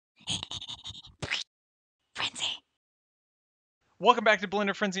Welcome back to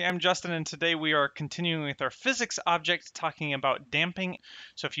Blender Frenzy. I'm Justin, and today we are continuing with our physics object, talking about damping.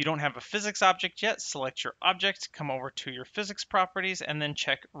 So if you don't have a physics object yet, select your object, come over to your physics properties, and then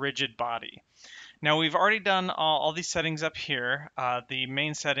check rigid body. Now we've already done all these settings up here, the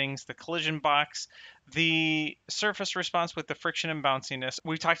main settings, the collision box, the surface response with the friction and bounciness.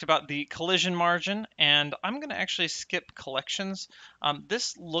 We talked about the collision margin, and I'm going to actually skip collections.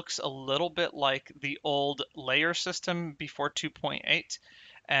 This looks a little bit like the old layer system before 2.8,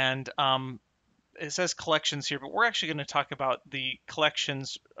 and it says collections here, but we're actually going to talk about the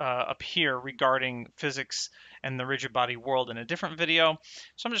collections up here regarding physics and the rigid body world in a different video.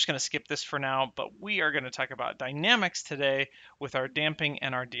 So I'm just going to skip this for now, but we are going to talk about dynamics today with our damping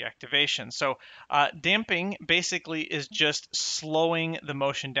and our deactivation. So damping basically is just slowing the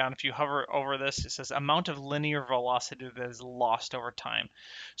motion down. If you hover over this, it says amount of linear velocity that is lost over time.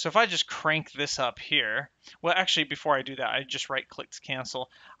 So if I just crank this up here, well, actually, before I do that, I just right-click to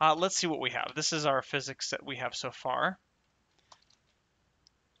cancel. Let's see what we have. This is our physics that we have so far.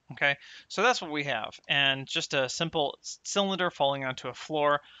 Okay, so that's what we have. And just a simple cylinder falling onto a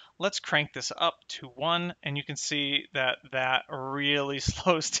floor. Let's crank this up to 1, and you can see that that really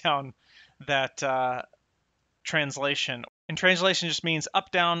slows down that translation. And translation just means up,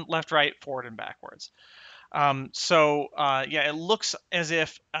 down, left, right, forward, and backwards. Yeah, it looks as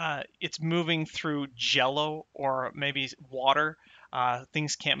if it's moving through jello or maybe water.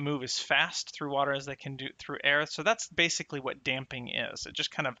 Things can't move as fast through water as they can do through air. So that's basically what damping is. It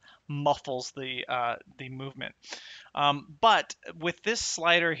just kind of muffles the movement. But with this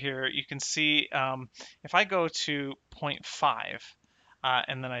slider here, you can see if I go to 0.5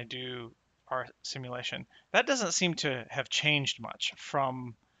 and then I do our simulation, that doesn't seem to have changed much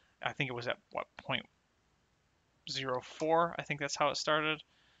from, I think it was at what, 0.04. I think that's how it started.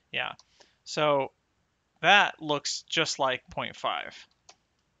 Yeah. So that looks just like 0.5.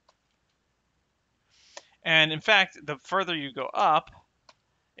 And in fact, the further you go up,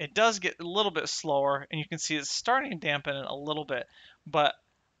 it does get a little bit slower, and you can see it's starting to dampen it a little bit. But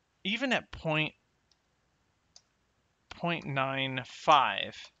even at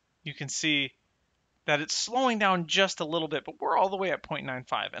 0.95, you can see that it's slowing down just a little bit, but we're all the way at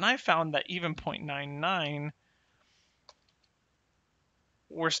 0.95. And I found that even 0.99,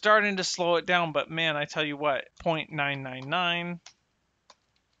 we're starting to slow it down, but man, I tell you what, 0.999,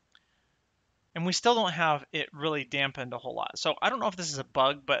 and we still don't have it really dampened a whole lot. So I don't know if this is a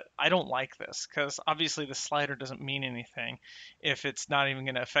bug, but I don't like this because obviously the slider doesn't mean anything if it's not even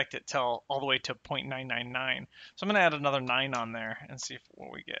going to affect it till all the way to 0.999. So I'm going to add another 9 on there and see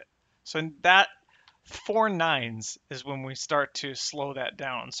what we get. So that 4 nines is when we start to slow that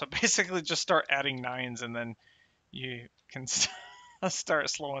down. So basically just start adding 9s and then you can start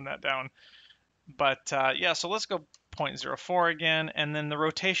slowing that down. But yeah, so let's go 0.04 again, and then the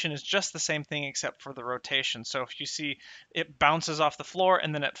rotation is just the same thing except for the rotation. So if you see, it bounces off the floor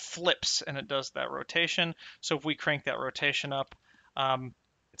and then it flips and it does that rotation. So if we crank that rotation up,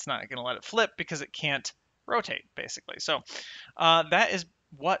 it's not going to let it flip because it can't rotate, basically. So that is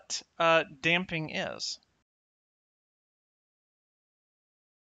what damping is.